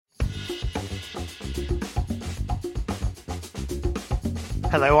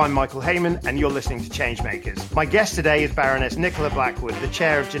Hello, I'm Michael Heyman, and you're listening to Changemakers. My guest today is Baroness Nicola Blackwood, the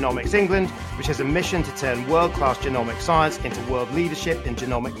Chair of Genomics England, which has a mission to turn world-class genomic science into world leadership in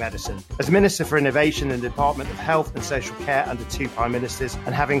genomic medicine. As Minister for Innovation in the Department of Health and Social Care under two Prime Ministers,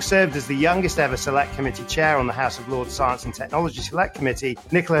 and having served as the youngest ever Select Committee Chair on the House of Lords Science and Technology Select Committee,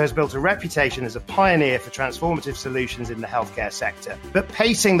 Nicola has built a reputation as a pioneer for transformative solutions in the healthcare sector. But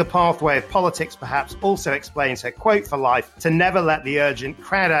pacing the pathway of politics perhaps also explains her quote for life, to never let the urgent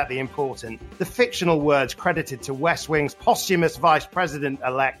crowd out the important, the fictional words credited to West Wing's posthumous Vice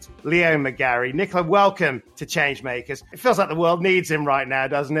President-elect, Leo McGarry. Nicola, welcome to Changemakers. It feels like the world needs him right now,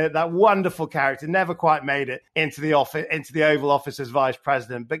 doesn't it? That wonderful character never quite made it into the Oval Office as Vice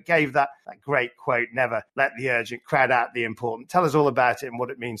President, but gave that great quote, never let the urgent crowd out the important. Tell us all about it and what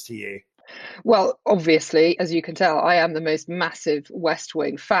it means to you. Well, obviously, as you can tell, I am the most massive West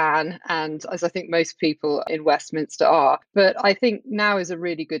Wing fan, and as I think most people in Westminster are. But I think now is a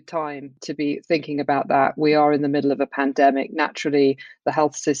really good time to be thinking about that. We are in the middle of a pandemic. Naturally, the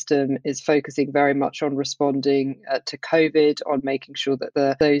health system is focusing very much on responding to COVID, on making sure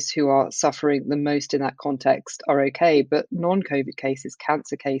that those who are suffering the most in that context are okay. But non-COVID cases,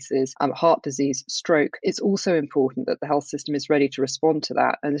 cancer cases, heart disease, stroke, it's also important that the health system is ready to respond to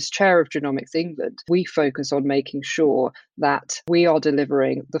that. And as Chair of Genomics England, we focus on making sure that we are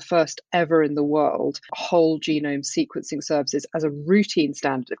delivering the first ever in the world whole genome sequencing services as a routine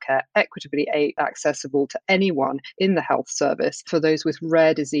standard of care, equitably accessible to anyone in the health service for those with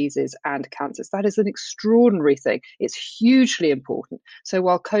rare diseases and cancers. That is an extraordinary thing. It's hugely important. So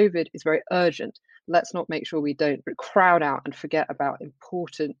while COVID is very urgent, let's not make sure we don't crowd out and forget about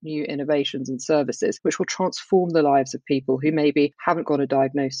important new innovations and services which will transform the lives of people who maybe haven't got a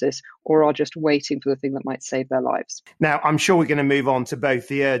diagnosis or are just waiting for the thing that might save their lives. Now, I'm sure we're going to move on to both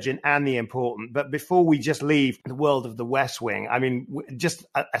the urgent and the important, but before we just leave the world of the West Wing, I mean, just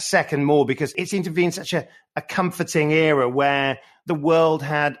a second more, because it seems to be in such a comforting era where the world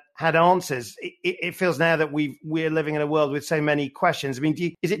had answers. It feels now that we're living in a world with so many questions. I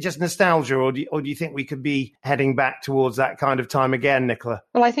mean, is it just nostalgia, or do you think we could be heading back towards that kind of time again, Nicola?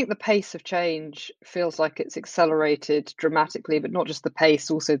 Well, I think the pace of change feels like it's accelerated dramatically, but not just the pace,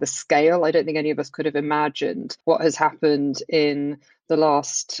 also the scale. I don't think any of us could have imagined what has happened in the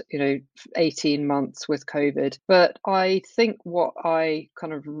last 18 months with COVID. But I think what I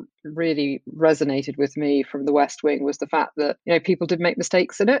kind of really resonated with me from the West Wing was the fact that people did make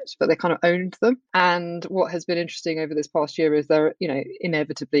mistakes in it, but they kind of owned them. And what has been interesting over this past year is there,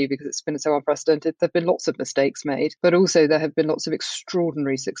 inevitably, because it's been so unprecedented, there have been lots of mistakes made, but also there have been lots of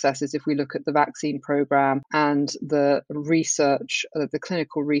extraordinary successes. If we look at the vaccine program and the research, the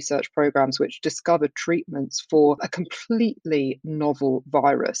clinical research programs, which discovered treatments for a completely novel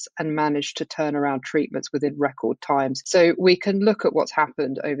virus and managed to turn around treatments within record times. So we can look at what's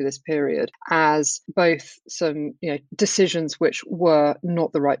happened over this period as both some decisions which were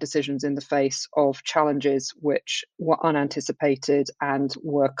not the right decisions in the face of challenges which were unanticipated and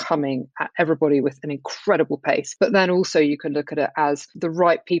were coming at everybody with an incredible pace. But then also you can look at it as the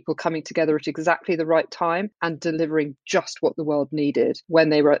right people coming together at exactly the right time and delivering just what the world needed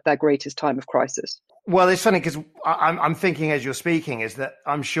when they were at their greatest time of crisis. Well, it's funny because I'm thinking as you're speaking is that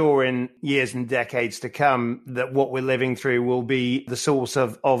I'm sure in years and decades to come that what we're living through will be the source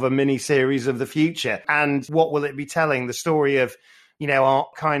of a mini series of the future. And what will it be telling? The story of, our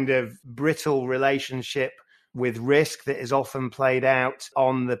kind of brittle relationship with risk that is often played out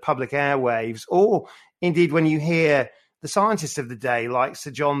on the public airwaves, or indeed when you hear the scientists of the day, like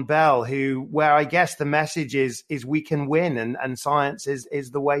Sir John Bell, where I guess the message is we can win and science is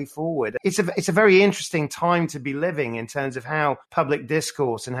the way forward. It's a very interesting time to be living in terms of how public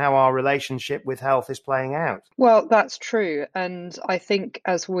discourse and how our relationship with health is playing out. Well, that's true. And I think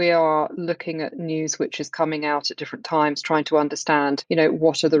as we are looking at news which is coming out at different times, trying to understand,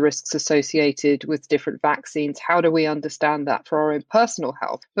 what are the risks associated with different vaccines? How do we understand that for our own personal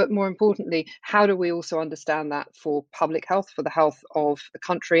health? But more importantly, how do we also understand that for public health, for the health of the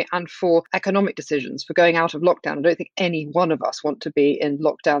country, and for economic decisions, for going out of lockdown? I don't think any one of us want to be in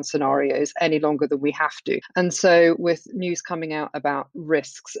lockdown scenarios any longer than we have to. And so with news coming out about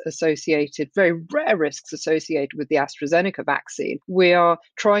risks associated, very rare risks associated with the AstraZeneca vaccine, we are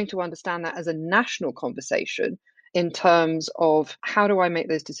trying to understand that as a national conversation in terms of how do I make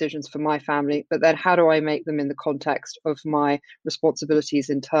those decisions for my family, but then how do I make them in the context of my responsibilities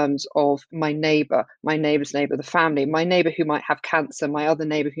in terms of my neighbour, my neighbour's neighbour, the family, my neighbour who might have cancer, my other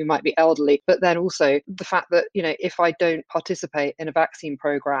neighbour who might be elderly, but then also the fact that, if I don't participate in a vaccine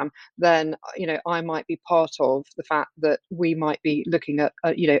programme, then, I might be part of the fact that we might be looking at,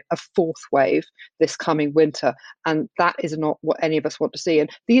 a fourth wave this coming winter. And that is not what any of us want to see. And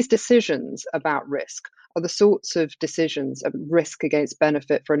these decisions about risk are the sorts of decisions of risk against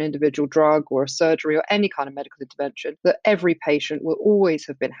benefit for an individual drug or a surgery or any kind of medical intervention that every patient will always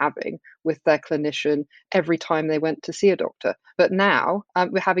have been having with their clinician every time they went to see a doctor. But now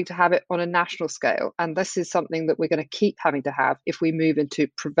we're having to have it on a national scale. And this is something that we're going to keep having to have if we move into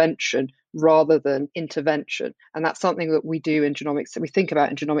prevention rather than intervention. And that's something that we do in genomics, that we think about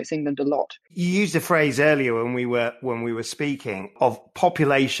in Genomics England a lot. You used a phrase earlier when we were speaking of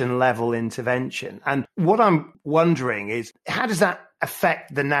population level intervention. And what I'm wondering is, how does that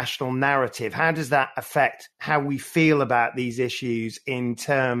affect the national narrative? How does that affect how we feel about these issues in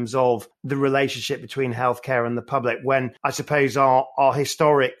terms of the relationship between healthcare and the public, when I suppose our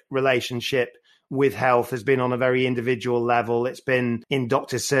historic relationship with health has been on a very individual level? It's been in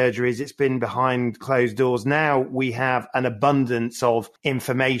doctors' surgeries, it's been behind closed doors. Now we have an abundance of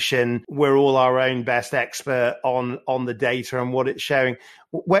information. We're all our own best expert on the data and what it's showing.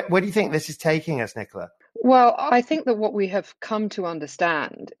 Where do you think this is taking us, Nicola? Well, I think that what we have come to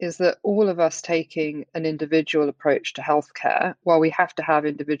understand is that all of us taking an individual approach to healthcare, while we have to have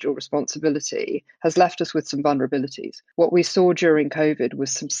individual responsibility, has left us with some vulnerabilities. What we saw during COVID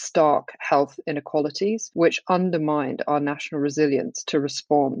was some stark health inequalities, which undermined our national resilience to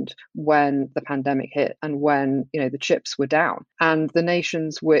respond when the pandemic hit and when, the chips were down. And the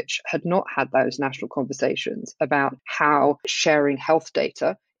nations which had not had those national conversations about how sharing health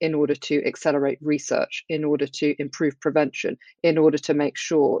data in order to accelerate research, in order to improve prevention, in order to make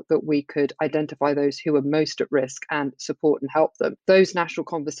sure that we could identify those who are most at risk and support and help them. Those national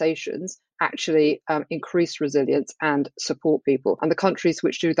conversations actually increase resilience and support people. And the countries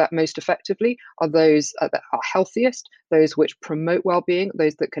which do that most effectively are those that are healthiest, those which promote well-being,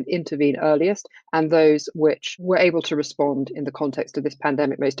 those that can intervene earliest, and those which were able to respond in the context of this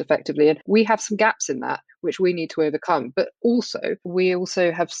pandemic most effectively. And we have some gaps in that, which we need to overcome. But we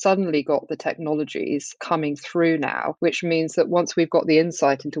also have suddenly got the technologies coming through now, which means that once we've got the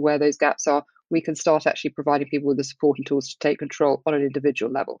insight into where those gaps are, we can start actually providing people with the support and tools to take control on an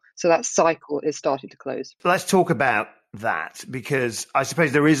individual level. So that cycle is starting to close. Let's talk about that, because I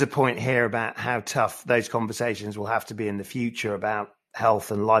suppose there is a point here about how tough those conversations will have to be in the future about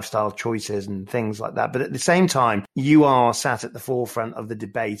health and lifestyle choices and things like that. But at the same time, you are sat at the forefront of the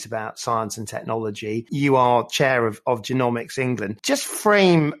debate about science and technology. You are chair of Genomics England. Just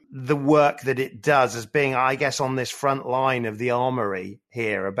frame the work that it does as being, I guess, on this front line of the armory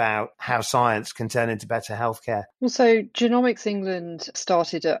here about how science can turn into better healthcare. Well, so Genomics England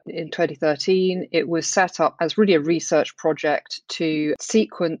started in 2013. It was set up as really a research project to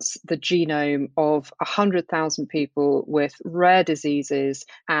sequence the genome of 100,000 people with rare diseases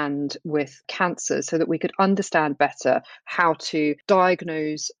and with cancer so that we could understand better how to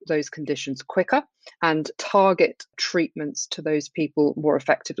diagnose those conditions quicker and target treatments to those people more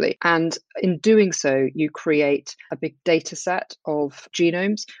effectively. And in doing so, you create a big data set of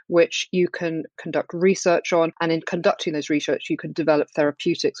genomes, which you can conduct research on. And in conducting those research, you can develop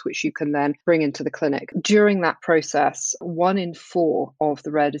therapeutics, which you can then bring into the clinic. During that process, 1 in 4 of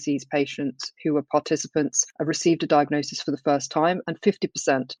the rare disease patients who were participants received a diagnosis for the first time, and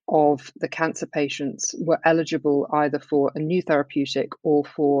 50% of the cancer patients were eligible either for a new therapeutic or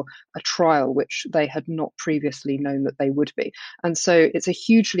for a trial, which they had not previously known that they would be. And so it's a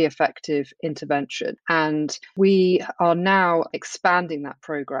hugely effective intervention. And we are now expanding that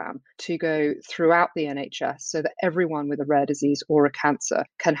program to go throughout the NHS so that everyone with a rare disease or a cancer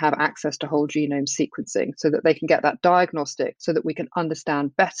can have access to whole genome sequencing so that they can get that diagnostic, so that we can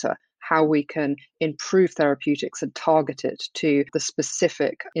understand better how we can improve therapeutics and target it to the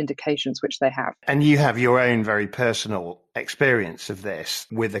specific indications which they have. And you have your own very personal experience of this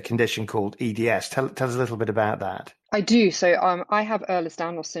with a condition called EDS. Tell us a little bit about that. I do. So I have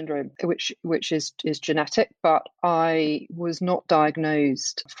Ehlers-Danlos syndrome, which is genetic, but I was not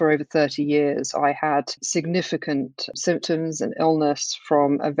diagnosed for over 30 years. I had significant symptoms and illness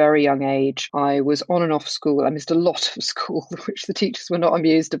from a very young age. I was on and off school. I missed a lot of school, which the teachers were not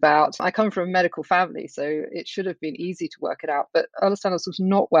amused about. I come from a medical family, so it should have been easy to work it out. But Ehlers-Danlos was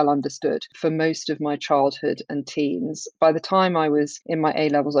not well understood for most of my childhood and teens. By the time I was in my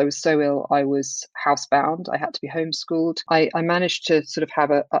A-levels, I was so ill, I was housebound. I had to be homeschooled. homeschooled. I managed to sort of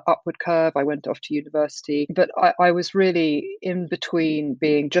have a upward curve. I went off to university, but I was really in between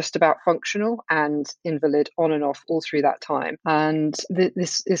being just about functional and invalid on and off all through that time. And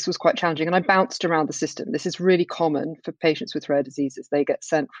this was quite challenging. And I bounced around the system. This is really common for patients with rare diseases. They get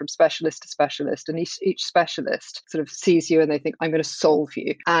sent from specialist to specialist, and each specialist sort of sees you and they think, I'm going to solve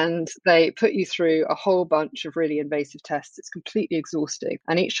you. And they put you through a whole bunch of really invasive tests. It's completely exhausting.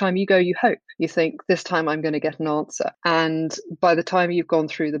 And each time you go, you hope. You think, this time I'm going to get an answer. And by the time you've gone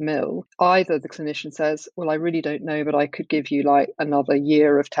through the mill, either the clinician says, well, I really don't know, but I could give you like another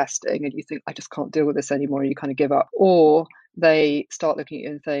year of testing. And you think, I just can't deal with this anymore. And you kind of give up. Or they start looking at you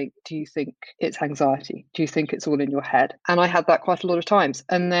and think, do you think it's anxiety? Do you think it's all in your head? And I had that quite a lot of times.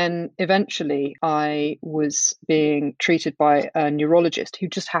 And then eventually I was being treated by a neurologist who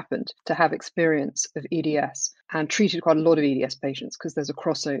just happened to have experience of EDS and treated quite a lot of EDS patients because there's a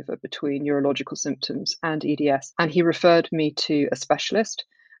crossover between neurological symptoms and EDS. And he referred me to a specialist.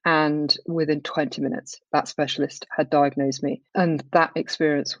 And within 20 minutes, that specialist had diagnosed me. And that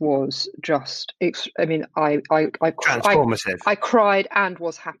experience was just, I mean, transformative. I cried and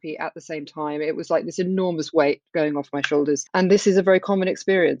was happy at the same time. It was like this enormous weight going off my shoulders. And this is a very common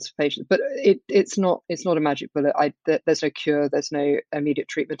experience for patients, but it's not a magic bullet. There's no cure, there's no immediate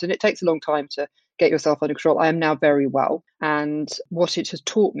treatment, and it takes a long time to get yourself under control. I am now very well. And what it has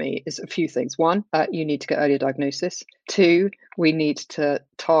taught me is a few things. One, you need to get earlier diagnosis. Two, we need to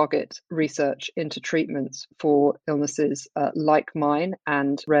target research into treatments for illnesses like mine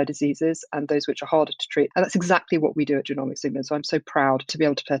and rare diseases and those which are harder to treat. And that's exactly what we do at Genomics England. So I'm so proud to be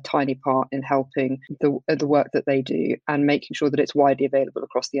able to play a tiny part in helping the work that they do and making sure that it's widely available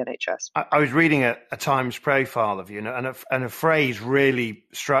across the NHS. I was reading a Times profile of you, and a phrase really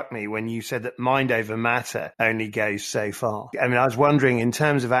struck me when you said that mind over matter only goes so far. I mean, I was wondering, in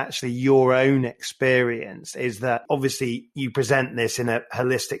terms of actually your own experience, is that obviously you present this in a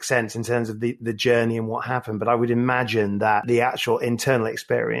holistic sense in terms of the journey and what happened, but I would imagine that the actual internal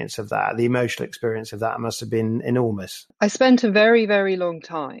experience of that, the emotional experience of that must have been enormous. I spent a very, very long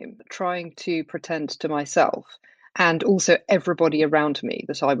time trying to pretend to myself and also everybody around me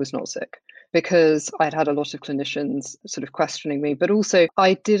that I was not sick, because I'd had a lot of clinicians sort of questioning me, but also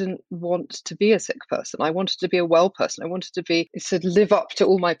I didn't want to be a sick person. I wanted to be a well person. I wanted to live up to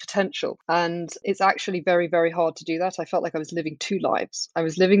all my potential. And it's actually very, very hard to do that. I felt like I was living two lives. I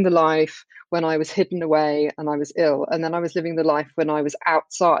was living the life when I was hidden away and I was ill. And then I was living the life when I was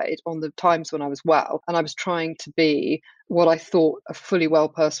outside on the times when I was well. And I was trying to be what I thought a fully well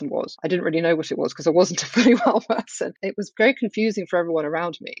person was. I didn't really know what it was because I wasn't a fully well person. It was very confusing for everyone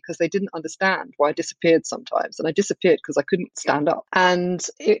around me because they didn't understand why I disappeared sometimes. And I disappeared because I couldn't stand up. And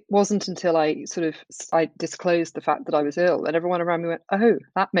it wasn't until I disclosed the fact that I was ill and everyone around me went, oh,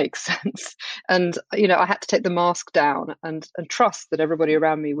 that makes sense. And, I had to take the mask down and trust that everybody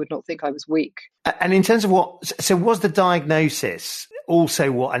around me would not think I was weak. And in terms of was the diagnosis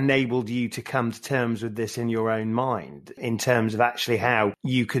also what enabled you to come to terms with this in your own mind, in terms of actually how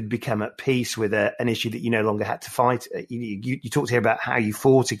you could become at peace with an issue that you no longer had to fight? You talked here about how you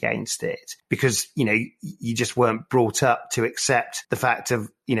fought against it because, you just weren't brought up to accept the fact of,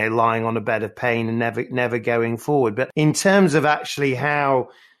 lying on a bed of pain and never going forward. But in terms of actually how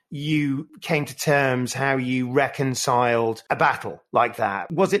you came to terms, how you reconciled a battle like that,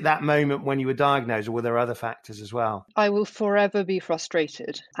 was it that moment when you were diagnosed, or were there other factors as well? I will forever be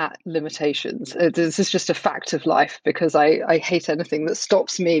frustrated at limitations. This is just a fact of life because I hate anything that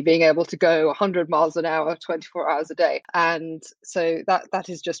stops me being able to go 100 miles an hour, 24 hours a day. And so that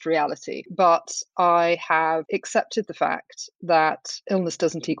is just reality. But I have accepted the fact that illness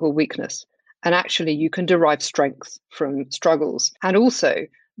doesn't equal weakness. And actually, you can derive strength from struggles. And also,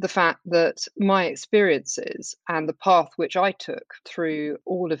 the fact that my experiences and the path which I took through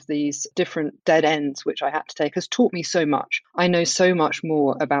all of these different dead ends which I had to take has taught me so much. I know so much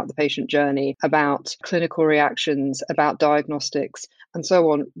more about the patient journey, about clinical reactions, about diagnostics, and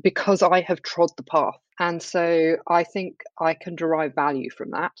so on, because I have trod the path. And so I think I can derive value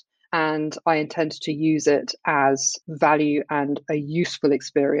from that. And I intend to use it as value and a useful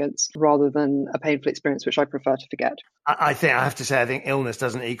experience rather than a painful experience, which I prefer to forget. I have to say, I think illness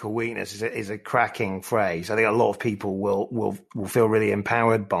doesn't equal weakness is a cracking phrase. I think a lot of people will feel really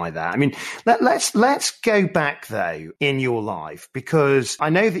empowered by that. I mean, let's go back though in your life, because I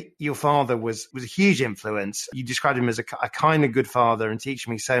know that your father was a huge influence. You described him as a kind of good father and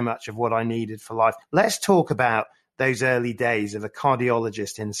teaching me so much of what I needed for life. Let's talk about those early days of a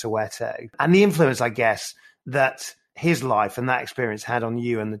cardiologist in Soweto and the influence, I guess, that his life and that experience had on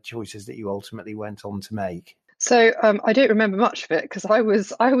you and the choices that you ultimately went on to make. So I don't remember much of it because I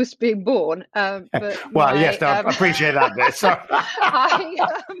was being born. But Well, yes, my no, I appreciate that bit. So, I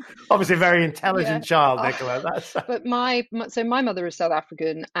obviously, a very yeah. intelligent child, Nicola. That's But my mother is South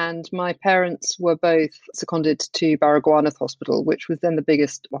African, and my parents were both seconded to Baragwanath Hospital, which was then the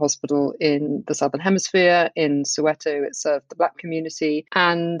biggest hospital in the Southern Hemisphere. In Soweto, it served the Black community,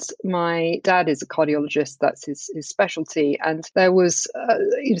 and my dad is a cardiologist. That's his specialty, and there was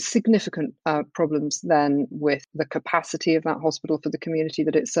significant problems then with the capacity of that hospital for the community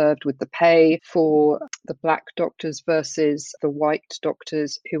that it served, with the pay for the Black doctors versus the white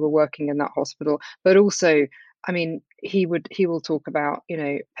doctors who were working in that hospital, but also, I mean, he will talk about,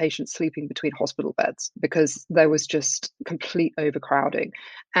 patients sleeping between hospital beds because there was just complete overcrowding.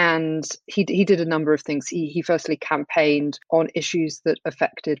 And he did a number of things. He firstly campaigned on issues that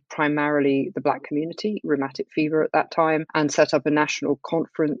affected primarily the Black community, rheumatic fever at that time, and set up a national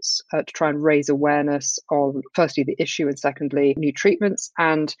conference to try and raise awareness on, firstly, the issue, and secondly, new treatments.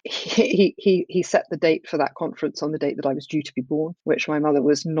 And he set the date for that conference on the date that I was due to be born, which my mother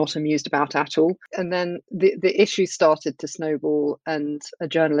was not amused about at all. And then the issue started to snowball, and a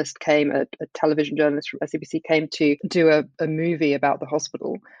journalist came, a television journalist from SABC came to do a movie about the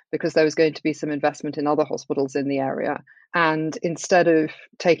hospital because there was going to be some investment in other hospitals in the area. And instead of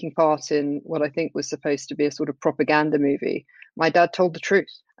taking part in what I think was supposed to be a sort of propaganda movie, my dad told the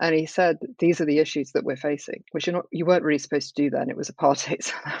truth. And he said, these are the issues that we're facing, which you weren't really supposed to do then. It was apartheid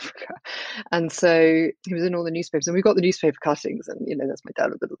South Africa. And so he was in all the newspapers, and we got the newspaper cuttings, and, that's my dad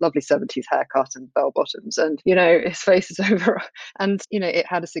with the lovely 70s haircut and bell bottoms, and, his face is over. And, it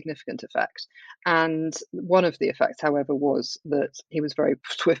had a significant effect. And one of the effects, however, was that he was very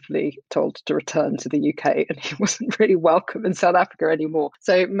swiftly told to return to the UK, and he wasn't really welcome in South Africa anymore.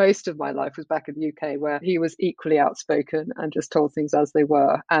 So most of my life was back in the UK, where he was equally outspoken and just told things as they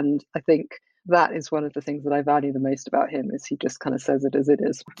were. And I think that is one of the things that I value the most about him, is he just kind of says it as it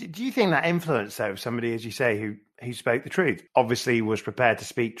is. Do you think that influence, though, somebody, as you say, who spoke the truth, obviously was prepared to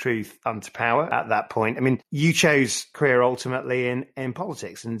speak truth unto power at that point? I mean, you chose career ultimately in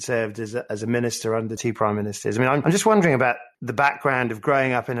politics and served as a minister under two prime ministers. I mean, I'm just wondering about the background of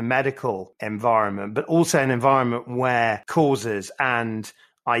growing up in a medical environment, but also an environment where causes and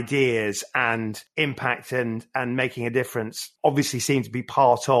ideas and impact and making a difference obviously seem to be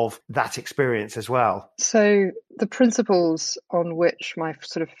part of that experience as well. So the principles on which my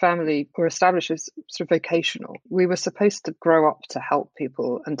sort of family were established is sort of vocational. We were supposed to grow up to help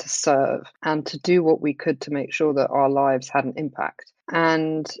people and to serve and to do what we could to make sure that our lives had an impact.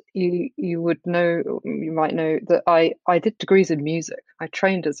 And you might know that I did degrees in music. I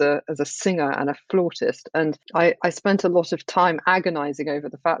trained as a singer and a flautist, and I spent a lot of time agonizing over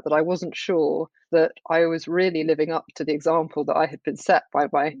the fact that I wasn't sure that I was really living up to the example that I had been set by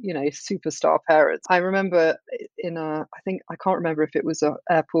my, superstar parents. I remember I can't remember if it was an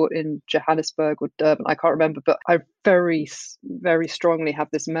airport in Johannesburg or Durban, I can't remember, but I very, very strongly have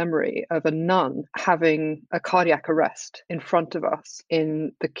this memory of a nun having a cardiac arrest in front of us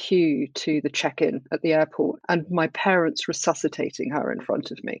in the queue to the check-in at the airport, and my parents resuscitating her in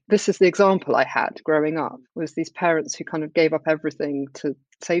front of me. This is the example I had growing up, was these parents who kind of gave up everything to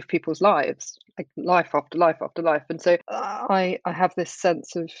save people's lives, like life after life after life. And so I have this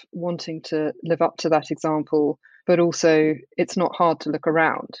sense of wanting to live up to that example, but also it's not hard to look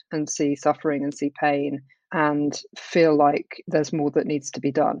around and see suffering and see pain and feel like there's more that needs to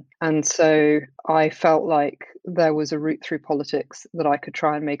be done. And so I felt like there was a route through politics that I could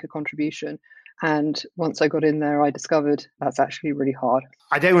try and make a contribution. And once I got in there, I discovered that's actually really hard.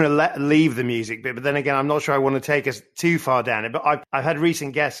 I don't want to leave the music bit, but then again, I'm not sure I want to take us too far down it. But I've had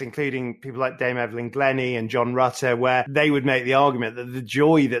recent guests, including people like Dame Evelyn Glennie and John Rutter, where they would make the argument that the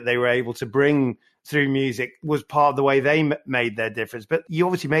joy that they were able to bring through music was part of the way they made their difference. But you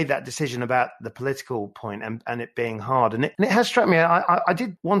obviously made that decision about the political point and it being hard. And it has struck me, I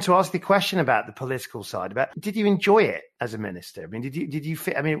did want to ask the question about the political side, about, did you enjoy it as a minister? I mean, did you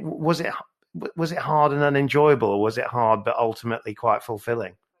fit, I mean, was it hard and unenjoyable, or was it hard but ultimately quite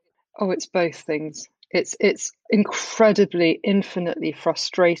fulfilling? Oh, it's both things. It's incredibly, infinitely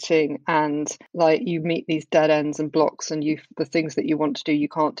frustrating, and like you meet these dead ends and blocks, and the things that you want to do you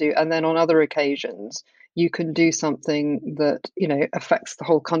can't do, and then on other occasions you can do something that affects the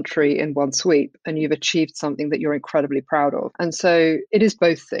whole country in one sweep, and you've achieved something that you're incredibly proud of. And so it is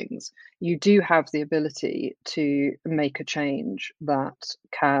both things. You do have the ability to make a change that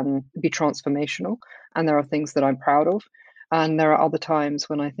can be transformational, and there are things that I'm proud of. And there are other times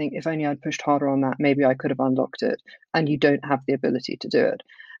when I think, if only I'd pushed harder on that, maybe I could have unlocked it. And you don't have the ability to do it.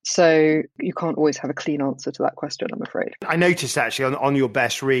 So you can't always have a clean answer to that question, I'm afraid. I noticed actually on your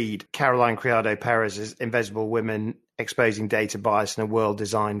best read, Caroline Criado Perez's Invisible Women Exposing Data Bias in a World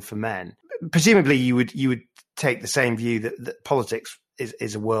Designed for Men. Presumably you would take the same view that politics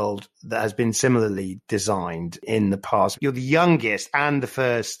is a world that has been similarly designed in the past. You're the youngest and the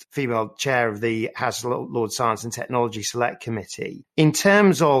first female chair of the House of Lords Science and Technology Select Committee. In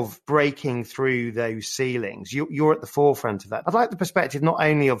terms of breaking through those ceilings, you're at the forefront of that. I'd like the perspective not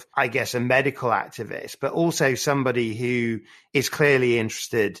only of, I guess, a medical activist, but also somebody who is clearly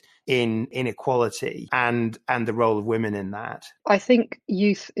interested in inequality and the role of women in that. I think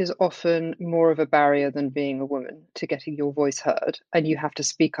youth is often more of a barrier than being a woman to getting your voice heard. And you have to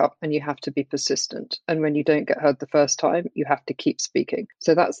speak up and you have to be persistent. And when you don't get heard the first time, you have to keep speaking.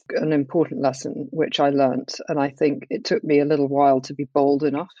 So that's an important lesson which I learnt. And I think it took me a little while to be bold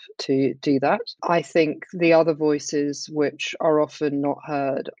enough to do that. I think the other voices which are often not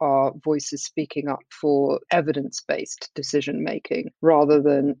heard are voices speaking up for evidence-based decision making rather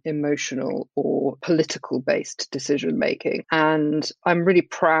than emotional or political based decision making. And I'm really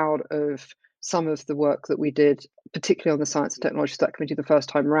proud of some of the work that we did, particularly on the Science and Technology Select Committee the first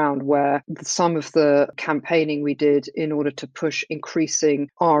time round, where some of the campaigning we did in order to push increasing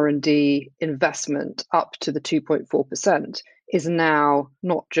R&D investment up to the 2.4% is now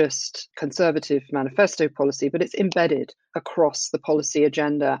not just Conservative manifesto policy, but it's embedded across the policy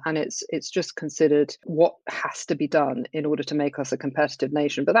agenda, and it's just considered what has to be done in order to make us a competitive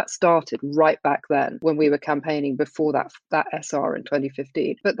nation. But that started right back then when we were campaigning before that SR in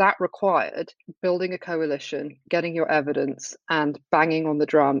 2015. But that required building a coalition, getting your evidence, and banging on the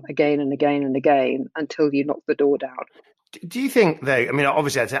drum again and again and again until you knock the door down. Do you think, though, I mean,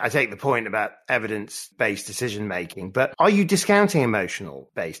 obviously I take the point about evidence-based decision-making, but are you discounting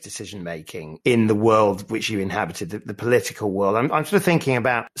emotional-based decision-making in the world which you inhabited, the political world? I'm sort of thinking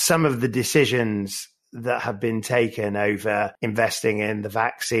about some of the decisions that have been taken over investing in the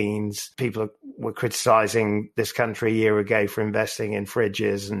vaccines. People were criticising this country a year ago for investing in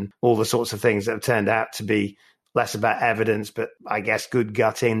fridges and all the sorts of things that have turned out to be less about evidence, but I guess good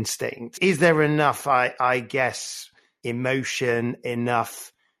gut instinct. Is there enough, I guess, emotion,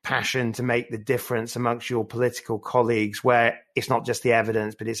 enough passion to make the difference amongst your political colleagues where it's not just the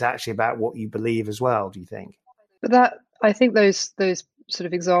evidence, but it's actually about what you believe as well, do you think? But I think those sort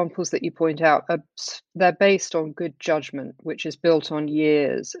of examples that you point out, they're based on good judgment, which is built on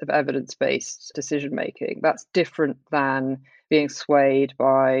years of evidence-based decision making. That's different than being swayed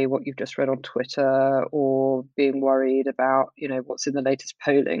by what you've just read on Twitter or being worried about, what's in the latest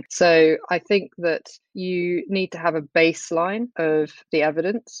polling. So I think that you need to have a baseline of the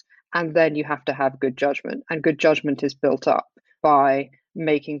evidence, and then you have to have good judgment. And good judgment is built up by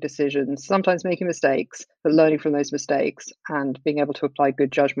making decisions, sometimes making mistakes, but learning from those mistakes and being able to apply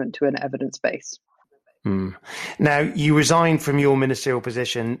good judgment to an evidence base. Now, you resigned from your ministerial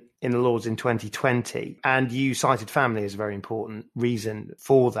position in the Lords in 2020, and you cited family as a very important reason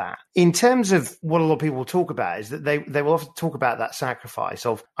for that. In terms of what a lot of people will talk about is that they will often talk about that sacrifice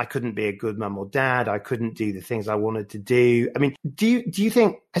of, I couldn't be a good mum or dad, I couldn't do the things I wanted to do. I mean, do you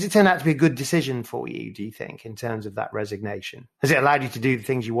think, has it turned out to be a good decision for you, do you think, in terms of that resignation? Has it allowed you to do the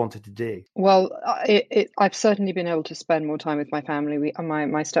things you wanted to do? Well, I've certainly been able to spend more time with my family.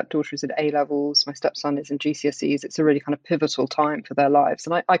 My stepdaughter is at A-levels, my stepson is in GCSEs. It's a really kind of pivotal time for their lives.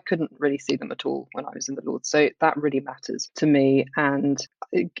 And I couldn't really see them at all when I was in the Lords. So that really matters to me. And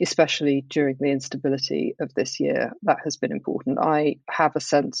especially during the instability of this year, that has been important. I have a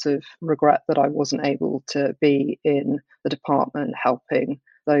sense of regret that I wasn't able to be in the department helping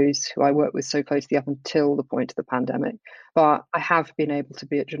those who I worked with so closely up until the point of the pandemic. But I have been able to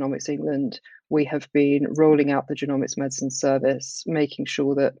be at Genomics England. We have been rolling out the genomics medicine service, making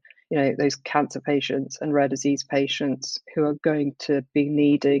sure that those cancer patients and rare disease patients who are going to be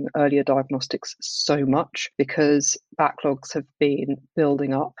needing earlier diagnostics so much because backlogs have been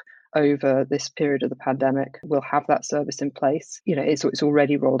building up over this period of the pandemic. We'll have that service in place. It's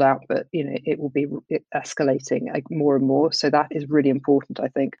already rolled out, but it will be escalating more and more. So that is really important, I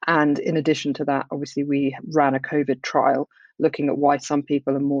think. And in addition to that, obviously we ran a COVID trial looking at why some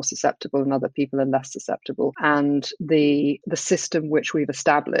people are more susceptible and other people are less susceptible. And the system which we've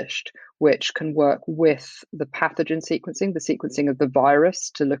established, which can work with the pathogen sequencing, the sequencing of the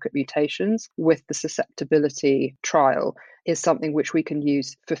virus to look at mutations, with the susceptibility trial, is something which we can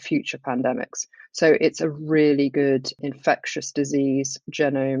use for future pandemics. So it's a really good infectious disease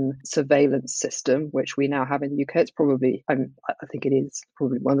genome surveillance system, which we now have in the UK. It's probably, I think it is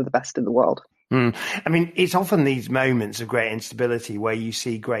probably one of the best in the world. I mean, it's often these moments of great instability where you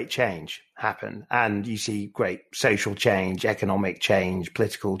see great change happen and you see great social change, economic change,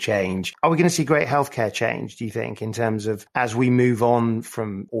 political change. Are we going to see great healthcare change, do you think, in terms of as we move on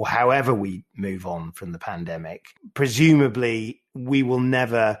from, or however we move on from the pandemic? Presumably, we will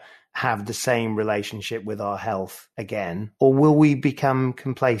never have the same relationship with our health again, or will we become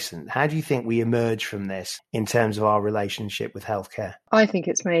complacent? How do you think we emerge from this in terms of our relationship with healthcare? I think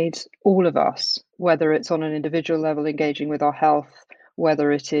it's made all of us, whether it's on an individual level engaging with our health,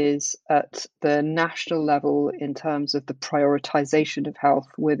 whether it is at the national level in terms of the prioritisation of health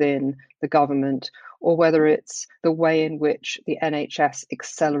within the government, or whether it's the way in which the NHS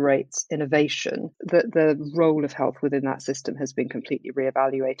accelerates innovation, that the role of health within that system has been completely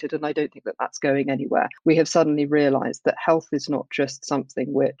reevaluated. And I don't think that that's going anywhere. We have suddenly realised that health is not just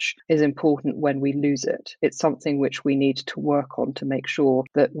something which is important when we lose it. It's something which we need to work on to make sure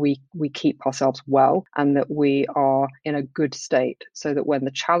that we keep ourselves well and that we are in a good state so that when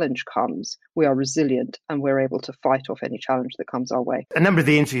the challenge comes, we are resilient and we're able to fight off any challenge that comes our way. A number of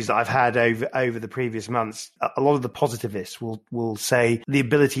the interviews that I've had over the previous months, a lot of the positivists will say the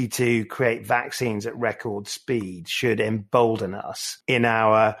ability to create vaccines at record speed should embolden us in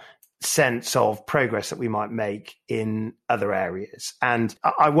our sense of progress that we might make in other areas. And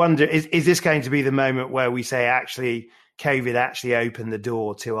I wonder, is this going to be the moment where we say, actually, COVID actually opened the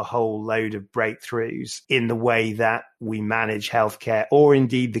door to a whole load of breakthroughs in the way that we manage healthcare, or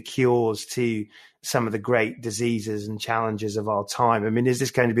indeed the cures to some of the great diseases and challenges of our time? I mean, is this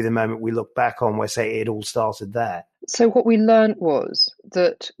going to be the moment we look back on where, say, it all started there? So what we learned was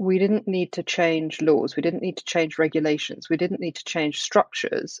that we didn't need to change laws, we didn't need to change regulations, we didn't need to change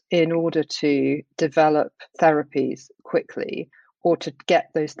structures in order to develop therapies quickly or to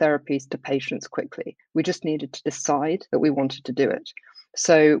get those therapies to patients quickly. We just needed to decide that we wanted to do it.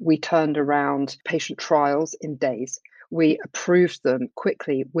 So we turned around patient trials in days. We approved them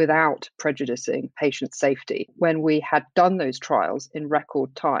quickly without prejudicing patient safety. When we had done those trials in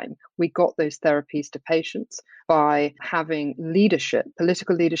record time, we got those therapies to patients by having leadership,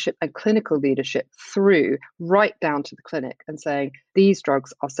 political leadership and clinical leadership through right down to the clinic and saying, these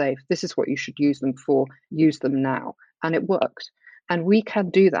drugs are safe, this is what you should use them for, use them now. And it worked. And we can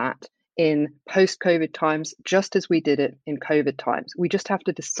do that in post-COVID times, just as we did it in COVID times. We just have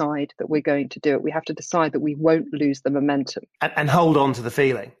to decide that we're going to do it. We have to decide that we won't lose the momentum. And hold on to the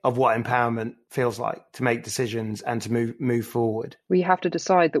feeling of what empowerment feels like to make decisions and to move forward. We have to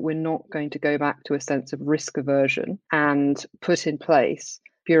decide that we're not going to go back to a sense of risk aversion and put in place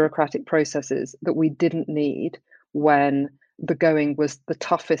bureaucratic processes that we didn't need when the going was the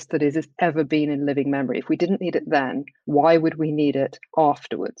toughest that it has ever been in living memory. If we didn't need it then, why would we need it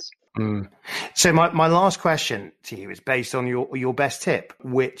afterwards? So my last question to you is based on your best tip,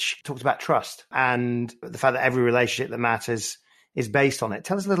 which talks about trust and the fact that every relationship that matters is based on it.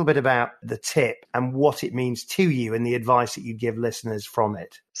 Tell us a little bit about the tip and what it means to you and the advice that you give listeners from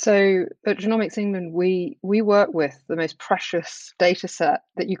it. So at Genomics England, we work with the most precious data set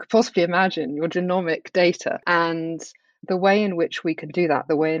that you could possibly imagine, your genomic data. And the way in which we can do that,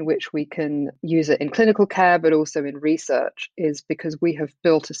 the way in which we can use it in clinical care, but also in research, is because we have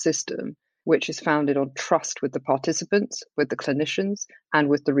built a system which is founded on trust with the participants, with the clinicians, and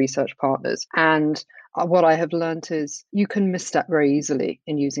with the research partners. And what I have learned is you can misstep very easily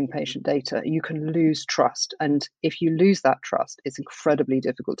in using patient data. You can lose trust. And if you lose that trust, it's incredibly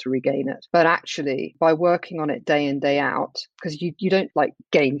difficult to regain it. But actually, by working on it day in, day out, because you don't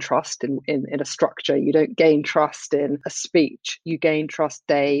gain trust in a structure, you don't gain trust in a speech, you gain trust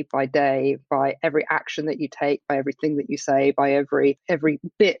day by every action that you take, by everything that you say, by every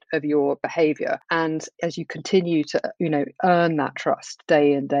bit of your behavior. And as you continue to, earn that trust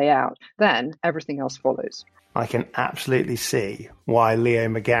day in, day out, then everything else follows. I can absolutely see why Leo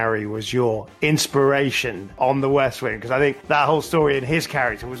McGarry was your inspiration on The West Wing, because I think that whole story and his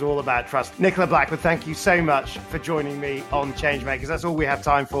character was all about trust. Nicola Blackwood, thank you so much for joining me on Changemakers. That's all we have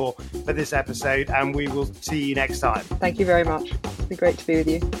time for this episode, and we will see you next time. Thank you very much. It's been great to be with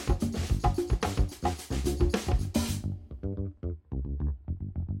you.